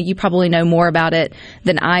 Rhino, you probably know more about it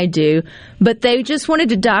than I do. But they just wanted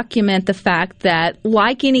to document the fact that,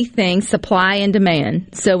 like anything, supply and demand.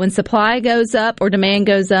 So when supply goes up or demand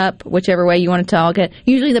goes up, whichever way you want to talk it,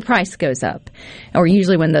 usually the price goes up. Or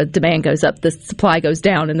usually when the demand goes up, the supply goes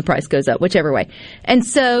down and the price goes up, whichever way. And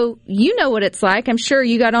so you know what it's like. I'm sure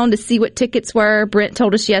you got on to see what tickets were. Brent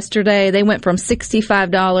told us yesterday they went from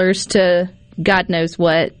 $65 to God knows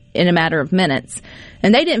what in a matter of minutes.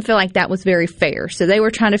 And they didn't feel like that was very fair. So they were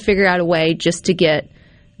trying to figure out a way just to get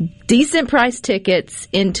decent price tickets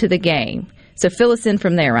into the game. So fill us in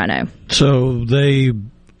from there, Rhino. So they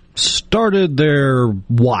started their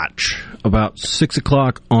watch about 6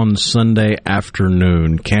 o'clock on Sunday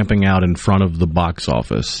afternoon, camping out in front of the box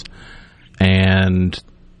office. And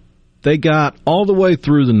they got all the way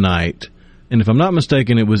through the night. And if I'm not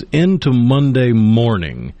mistaken, it was into Monday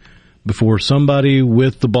morning before somebody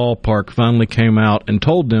with the ballpark finally came out and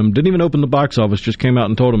told them, didn't even open the box office, just came out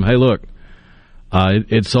and told them, hey, look,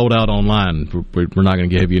 it's sold out online. We're not going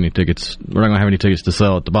to give you any tickets. We're not going to have any tickets to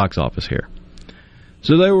sell at the box office here.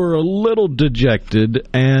 So they were a little dejected,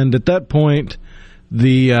 and at that point,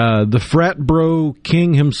 the frat bro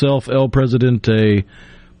king himself, El Presidente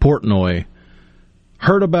Portnoy,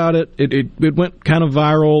 heard about it. It went kind of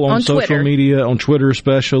viral on social media, on Twitter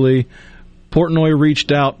especially. Portnoy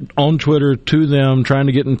reached out on Twitter to them, trying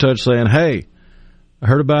to get in touch, saying, hey, I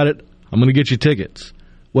heard about it. I'm going to get you tickets.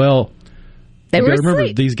 Well, They were remember,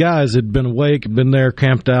 asleep. these guys had been awake, been there,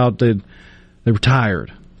 camped out. They were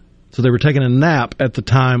tired. So they were taking a nap at the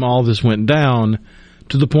time all this went down,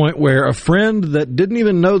 to the point where a friend that didn't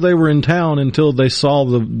even know they were in town until they saw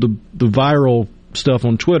the viral stuff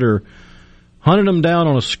on Twitter hunted them down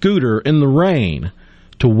on a scooter in the rain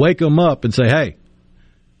to wake them up and say, hey,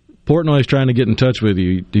 Portnoy's trying to get in touch with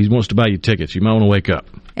you. He wants to buy you tickets. You might want to wake up.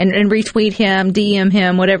 And retweet him, DM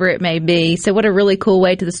him, whatever it may be. So what a really cool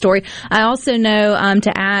way to the story. I also know,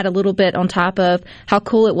 to add a little bit on top of how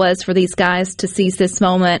cool it was for these guys to seize this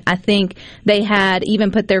moment, I think they had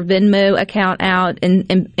even put their Venmo account out,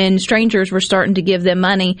 and strangers were starting to give them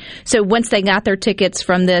money. So once they got their tickets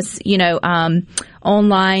from this,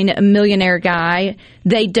 online millionaire guy,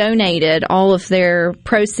 they donated all of their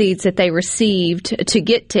proceeds that they received to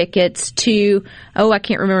get tickets to, I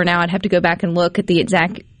can't remember now. I'd have to go back and look at the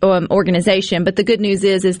exact organization. But the good news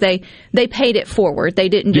is they paid it forward. They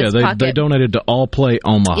didn't just they donated to All Play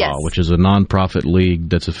Omaha, yes, which is a nonprofit league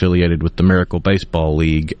that's affiliated with the Miracle Baseball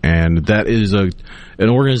League, and that is an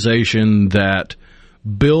organization that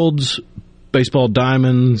builds baseball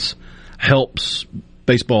diamonds, helps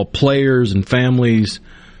baseball players and families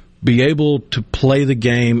be able to play the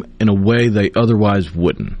game in a way they otherwise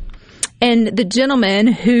wouldn't. And the gentleman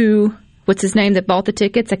who, what's his name that bought the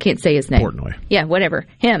tickets? I can't say his name. Portnoy. Yeah, whatever.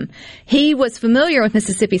 Him. He was familiar with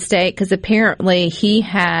Mississippi State because apparently he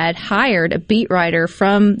had hired a beat writer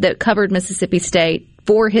that covered Mississippi State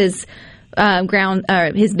for his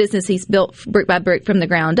his business he's built brick by brick from the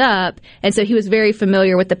ground up. And so he was very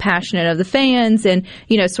familiar with the passion of the fans, and,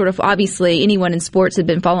 sort of obviously anyone in sports had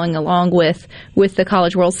been following along with the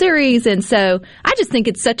College World Series. And so I just think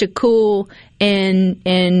it's such a cool and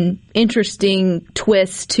interesting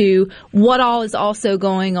twist to what all is also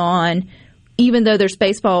going on. Even though there's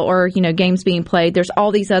baseball or, games being played, there's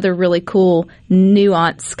all these other really cool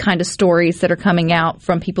nuance kind of stories that are coming out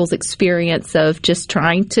from people's experience of just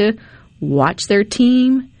trying to watch their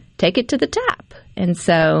team take it to the tap. And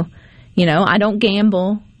so, I don't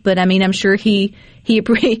gamble, but I'm sure he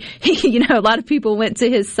a lot of people went to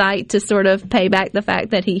his site to sort of pay back the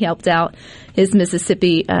fact that he helped out his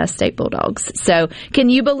Mississippi State Bulldogs. So can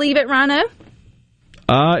you believe it, Rhino?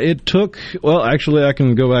 It took, actually I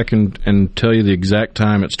can go back and tell you the exact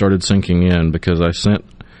time it started sinking in, because I sent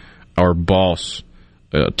our boss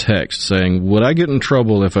a text saying, would I get in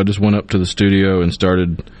trouble if I just went up to the studio and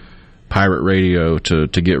started pirate radio to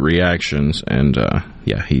get reactions? And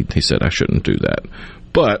he said I shouldn't do that.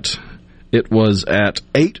 But it was at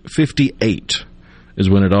 8:58 is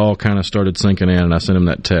when it all kind of started sinking in, and I sent him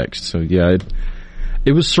that text. So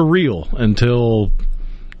it was surreal until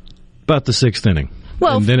about the sixth inning.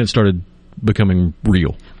 Well, and then it started becoming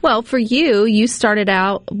real. Well, for you started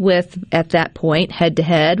out with, at that point,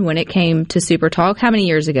 head-to-head when it came to Super Talk. How many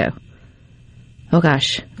years ago? Oh,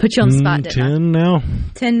 gosh. Put you on the spot, didn't I? 10 now.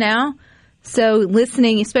 10 now? So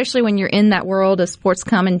listening, especially when you're in that world of sports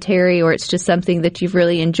commentary, or it's just something that you've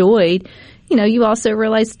really enjoyed, you also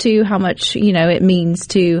realize, too, how much, it means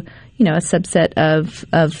to, a subset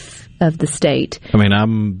of the state.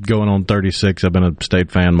 I'm going on 36. I've been a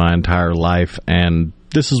State fan my entire life, and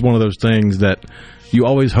this is one of those things that you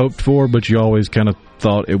always hoped for, but you always kind of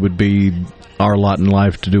thought it would be our lot in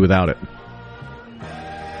life to do without it.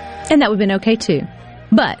 And that would have been okay, too.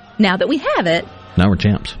 But now that we have it... Now we're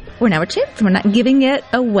champs. We're champs. We're not giving it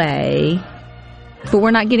away. But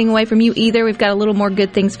we're not getting away from you either. We've got a little more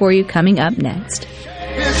good things for you coming up next.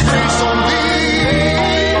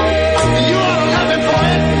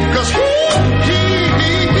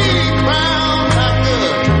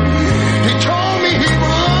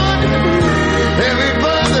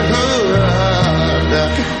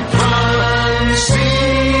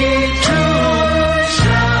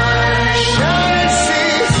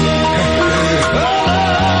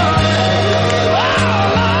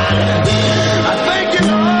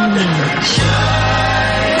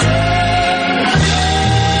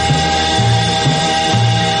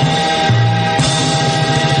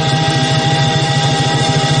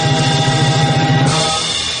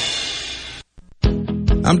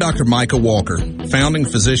 I'm Dr. Micah Walker, founding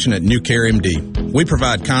physician at New Care MD. We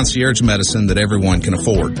provide concierge medicine that everyone can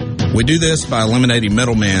afford. We do this by eliminating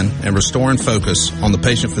middlemen and restoring focus on the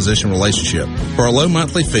patient-physician relationship. For a low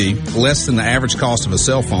monthly fee, less than the average cost of a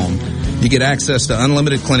cell phone, you get access to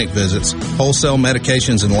unlimited clinic visits, wholesale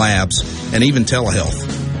medications and labs, and even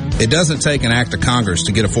telehealth. It doesn't take an act of Congress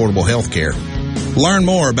to get affordable health care. Learn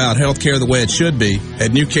more about health care the way it should be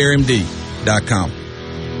at newcaremd.com.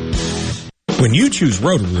 When you choose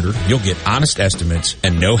Roto-Rooter, you'll get honest estimates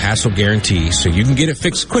and no hassle guarantees so you can get it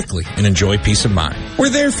fixed quickly and enjoy peace of mind.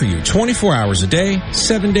 We're there for you 24 hours a day,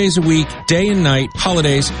 7 days a week, day and night,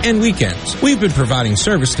 holidays, and weekends. We've been providing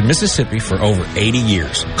service to Mississippi for over 80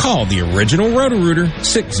 years. Call the original Roto-Rooter,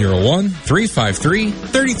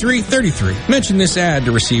 601-353-3333. Mention this ad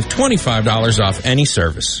to receive $25 off any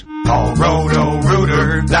service. Call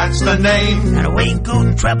Roto-Rooter, that's the name. And away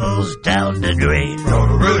go troubles down the drain.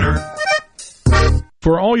 Roto-Rooter.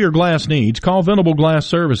 For all your glass needs, call Venable Glass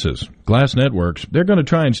Services. Glass Networks, they're going to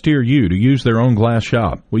try and steer you to use their own glass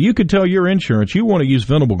shop. Well, you could tell your insurance you want to use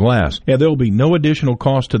Venable Glass, and there'll be no additional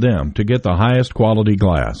cost to them to get the highest quality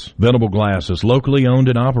glass. Venable Glass is locally owned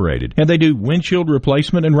and operated, and they do windshield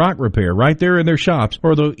replacement and rock repair right there in their shops,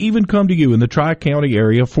 or they'll even come to you in the Tri-County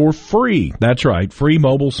area for free. That's right, free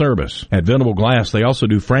mobile service. At Venable Glass, they also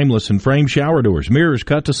do frameless and frame shower doors, mirrors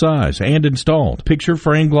cut to size and installed, picture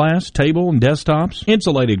frame glass, table and desktops,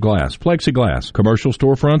 insulated glass, plexiglass, commercial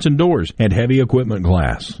storefronts and doors, and heavy equipment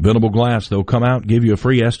glass. Venable Glass, they'll come out and give you a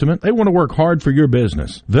free estimate. They want to work hard for your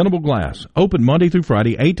business. Venable Glass, open Monday through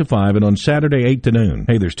Friday, 8 to 5, and on Saturday, 8 to noon.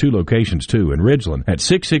 Hey, there's 2 locations, too, in Ridgeland at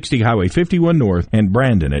 660 Highway 51 North and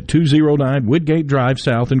Brandon at 209 Woodgate Drive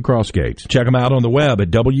South in Crossgates. Check them out on the web at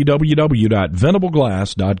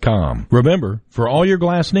www.venableglass.com. Remember, for all your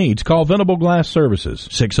glass needs, call Venable Glass Services,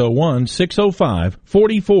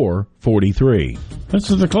 601-605-4443. This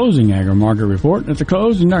is the closing agri market report. At the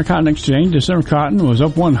close in our cotton exchange, December cotton was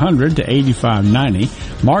up 100 to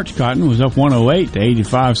 85.90. March cotton was up 108 to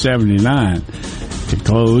 85.79. To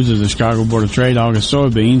close of the Chicago Board of Trade, August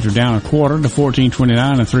soybeans were down a quarter to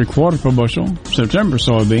 14.29 3/4 per bushel. September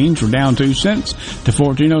soybeans were down 2 cents to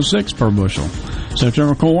 14.06 per bushel.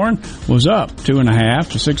 September corn was up 2.5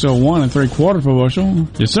 to 6.01 3/4 per bushel.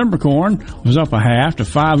 December corn was up 0.5 to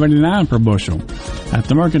 5.89 per bushel. At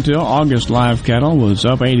the mercantile, August live cattle was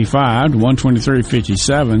up 85 to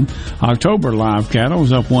 123.57. October live cattle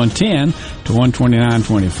was up 110 to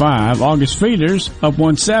 129.25. August feeders up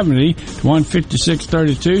 170 to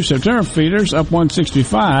 156.32. September feeders up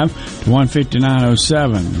 165 to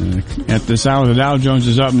 159.07. At this hour, the Dow Jones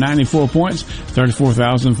is up 94 points,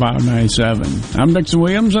 34,597. I'm Dixon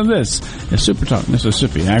Williams, and this is Super Talk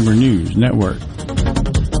Mississippi Agri News Network.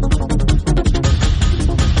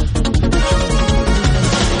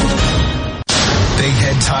 Big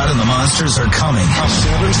Head Todd and the Monsters are coming.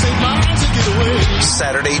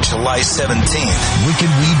 Saturday, July 17th. Wicked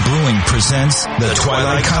Weed Brewing presents the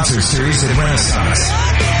Twilight Concert Series at Renaissance.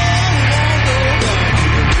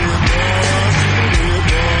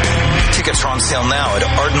 Tickets are on sale now at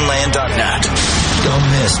ardenland.net.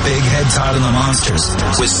 Don't miss Big Head Todd and the Monsters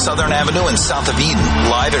with Southern Avenue and South of Eden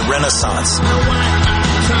live at Renaissance.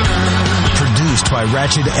 Produced by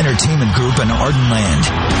Ratchet Entertainment Group and Ardenland.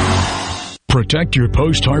 Protect your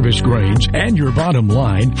post-harvest grains and your bottom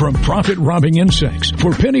line from profit-robbing insects.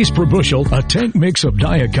 For pennies per bushel, a tank mix of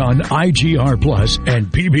Diacon IGR Plus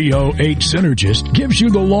and PBO8 Synergist gives you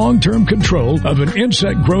the long-term control of an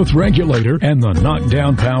insect growth regulator and the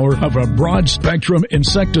knockdown power of a broad-spectrum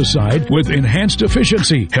insecticide with enhanced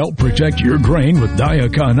efficiency. Help protect your grain with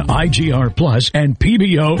Diacon IGR Plus and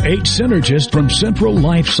PBO8 Synergist from Central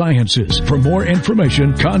Life Sciences. For more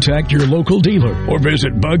information, contact your local dealer or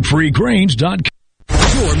visit bugfreegrains.com.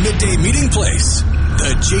 Your midday meeting place.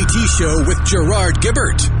 The JT Show with Gerard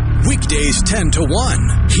Gibbert. Weekdays 10 to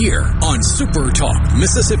 1 here on Super Talk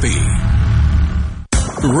Mississippi.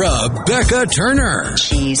 Rebecca Turner.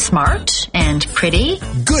 She's smart and pretty.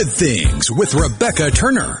 Good Things with Rebecca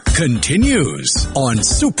Turner continues on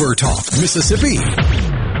Super Talk Mississippi. Who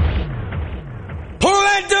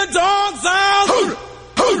let the dogs out? Who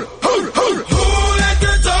let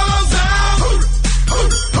the dogs out?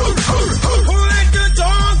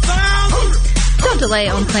 Don't delay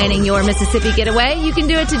on planning your Mississippi getaway. You can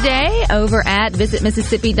do it today over at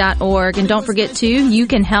visitmississippi.org. And don't forget, too, you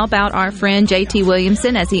can help out our friend J.T.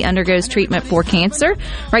 Williamson as he undergoes treatment for cancer.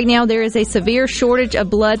 Right now, there is a severe shortage of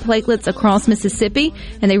blood platelets across Mississippi,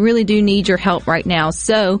 and they really do need your help right now.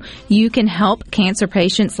 So you can help cancer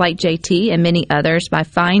patients like J.T. and many others by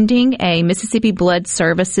finding a Mississippi Blood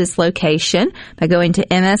Services location by going to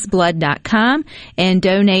msblood.com and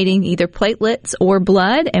donating either platelets or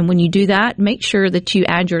blood. And when you do that, make sure that you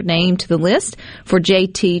add your name to the list for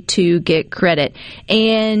JT to get credit.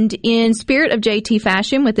 And in spirit of JT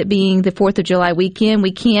fashion, with it being the 4th of July weekend,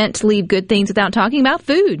 we can't leave good things without talking about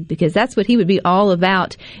food, because that's what he would be all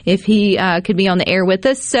about if he could be on the air with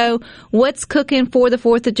us. So what's cooking for the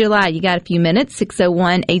 4th of July? You got a few minutes,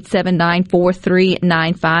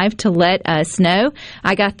 601-879-4395 to let us know.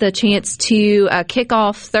 I got the chance to kick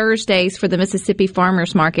off Thursdays for the Mississippi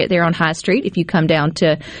Farmers Market there on High Street. If you come down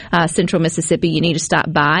to Central Mississippi, you need to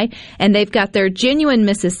stop by. And they've got their Genuine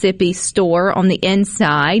Mississippi store on the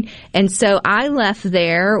inside. And so I left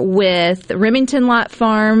there with Remington Lot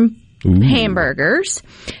Farm hamburgers,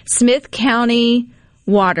 Smith County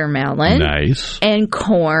watermelon, nice, and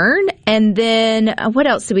corn. And then what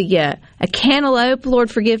else did we get? A cantaloupe. Lord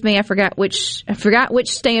forgive me, I forgot which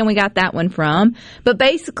stand we got that one from. But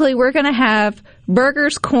basically, we're going to have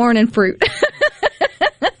burgers, corn, and fruit.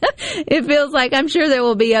 It feels like, I'm sure there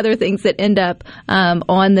will be other things that end up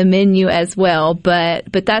on the menu as well. But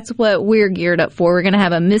that's what we're geared up for. We're going to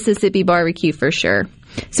have a Mississippi barbecue for sure.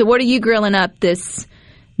 So what are you grilling up this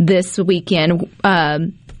weekend?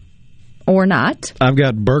 Or not? I've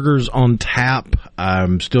got burgers on tap.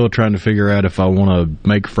 I'm still trying to figure out if I want to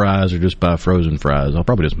make fries or just buy frozen fries. I'll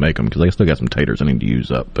probably just make them because I still got some taters I need to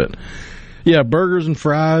use up. But yeah, burgers and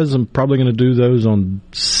fries. I'm probably going to do those on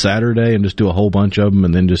Saturday and just do a whole bunch of them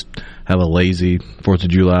and then just have a lazy 4th of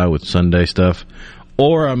July with Sunday stuff.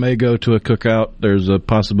 Or I may go to a cookout. There's a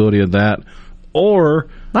possibility of that. Or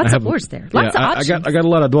lots of floors there. Lots of options. I got a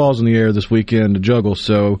lot of balls in the air this weekend to juggle,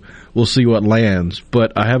 so we'll see what lands.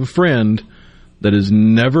 But I have a friend that has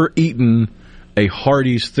never eaten a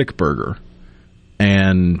Hardee's thick burger,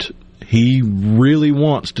 and he really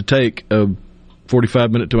wants to take a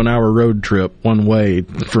 45-minute to an hour road trip one way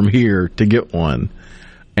from here to get one.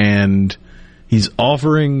 And he's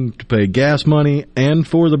offering to pay gas money and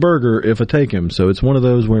for the burger if I take him. So it's one of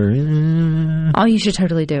those where... Oh, you should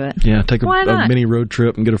totally do it. Yeah, take a mini road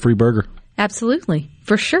trip and get a free burger. Absolutely.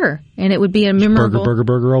 For sure. And it would be a memorable...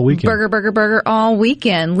 Burger all weekend. Burger all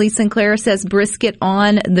weekend. Lisa and Clara says brisket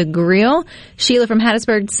on the grill. Sheila from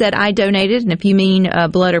Hattiesburg said, I donated. And if you mean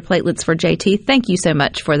blood or platelets for JT, thank you so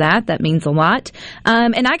much for that. That means a lot.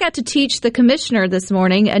 And I got to teach the commissioner this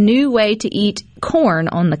morning a new way to eat corn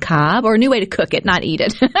on the cob, or a new way to cook it, not eat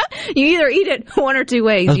it. You either eat it one or two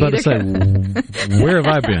ways. I was about to say, where have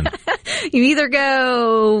I been? You either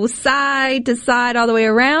go side to side all the way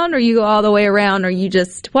around, or you go all the way around, or you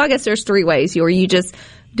just, well, I guess there's three ways. Or you just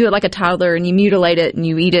do it like a toddler and you mutilate it and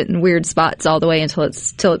you eat it in weird spots all the way until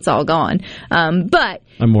it's all gone. But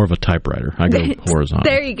I'm more of a typewriter. I go horizontal.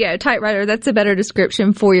 There you go. Typewriter. That's a better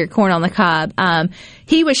description for your corn on the cob.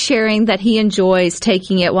 He was sharing that he enjoys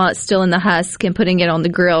taking it while it's still in the husk and putting it on the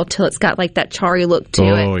grill till it's got like that charry look to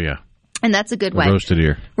it. Oh, yeah. And that's a good way. Roasted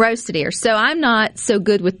ear. Roasted ear. So I'm not so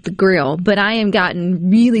good with the grill, but I am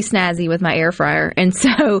gotten really snazzy with my air fryer. And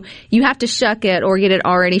so you have to shuck it or get it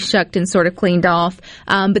already shucked and sort of cleaned off.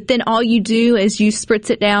 But then all you do is you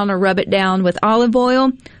spritz it down or rub it down with olive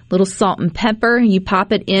oil, little salt and pepper. You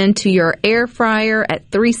pop it into your air fryer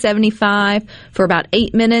at 375 for about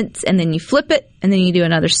 8 minutes, and then you flip it, and then you do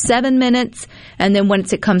another 7 minutes. And then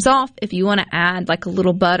once it comes off, if you want to add like a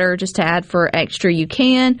little butter just to add for extra, you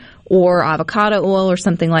can, or avocado oil or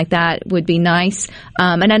something like that would be nice.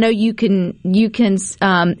 And I know you can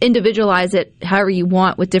individualize it however you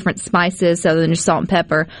want with different spices other than just salt and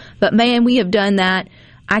pepper. But man, we have done that.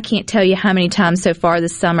 I can't tell you how many times so far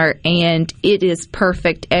this summer, and it is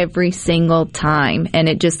perfect every single time. And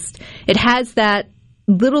it has that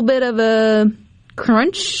little bit of a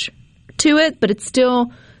crunch to it, but it's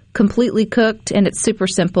still completely cooked, and it's super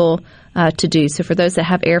simple to do. So for those that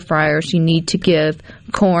have air fryers, you need to give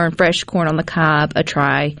fresh corn on the cob a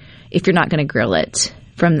try if you're not going to grill it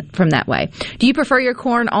from that way. Do you prefer your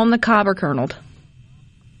corn on the cob or kerneled?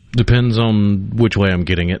 Depends on which way I'm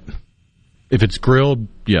getting it. If it's grilled,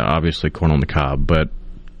 yeah, obviously corn on the cob, but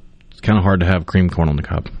it's kind of hard to have cream corn on the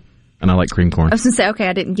cob. And I like cream corn. I was going to say, okay,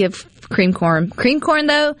 I didn't give cream corn. Cream corn,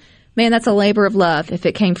 though, man, that's a labor of love. If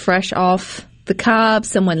it came fresh off the cob,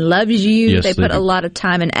 someone loves you. Yes, they put a lot of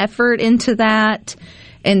time and effort into that.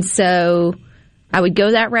 And so I would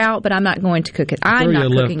go that route, but I'm not going to cook it. I'm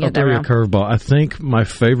not cooking it that route. I'll throw you a curveball. I think my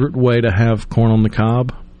favorite way to have corn on the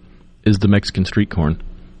cob is the Mexican street corn.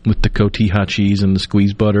 With the cotija cheese and the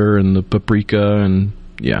squeezed butter and the paprika and,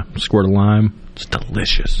 yeah, squirt of lime. It's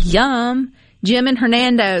delicious. Yum. Jim and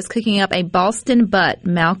Hernando's cooking up a Boston butt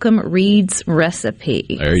Malcolm Reed's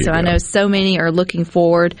recipe. There you go. I know so many are looking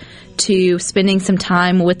forward to spending some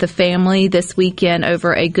time with the family this weekend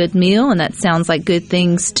over a good meal, and that sounds like good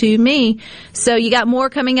things to me. So you got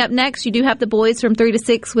more coming up next. You do have the boys from 3 to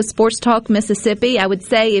 6 with Sports Talk Mississippi. I would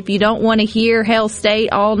say if you don't want to hear Hail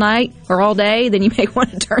State all night or all day, then you may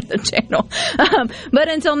want to turn the channel. But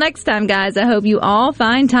until next time, guys, I hope you all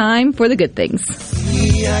find time for the good things.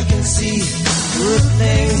 I can see good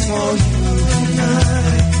things for you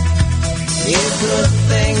tonight. Yeah, good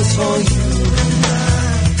things for you tonight.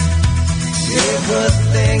 Yeah, good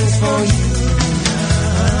things for you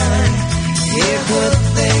tonight. Yeah, good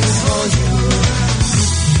things for you.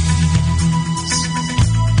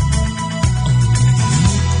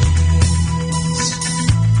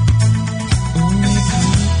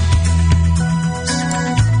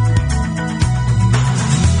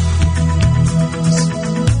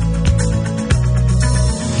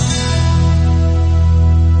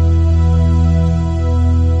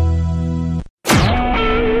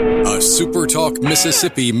 Super Talk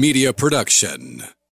Mississippi Media Production.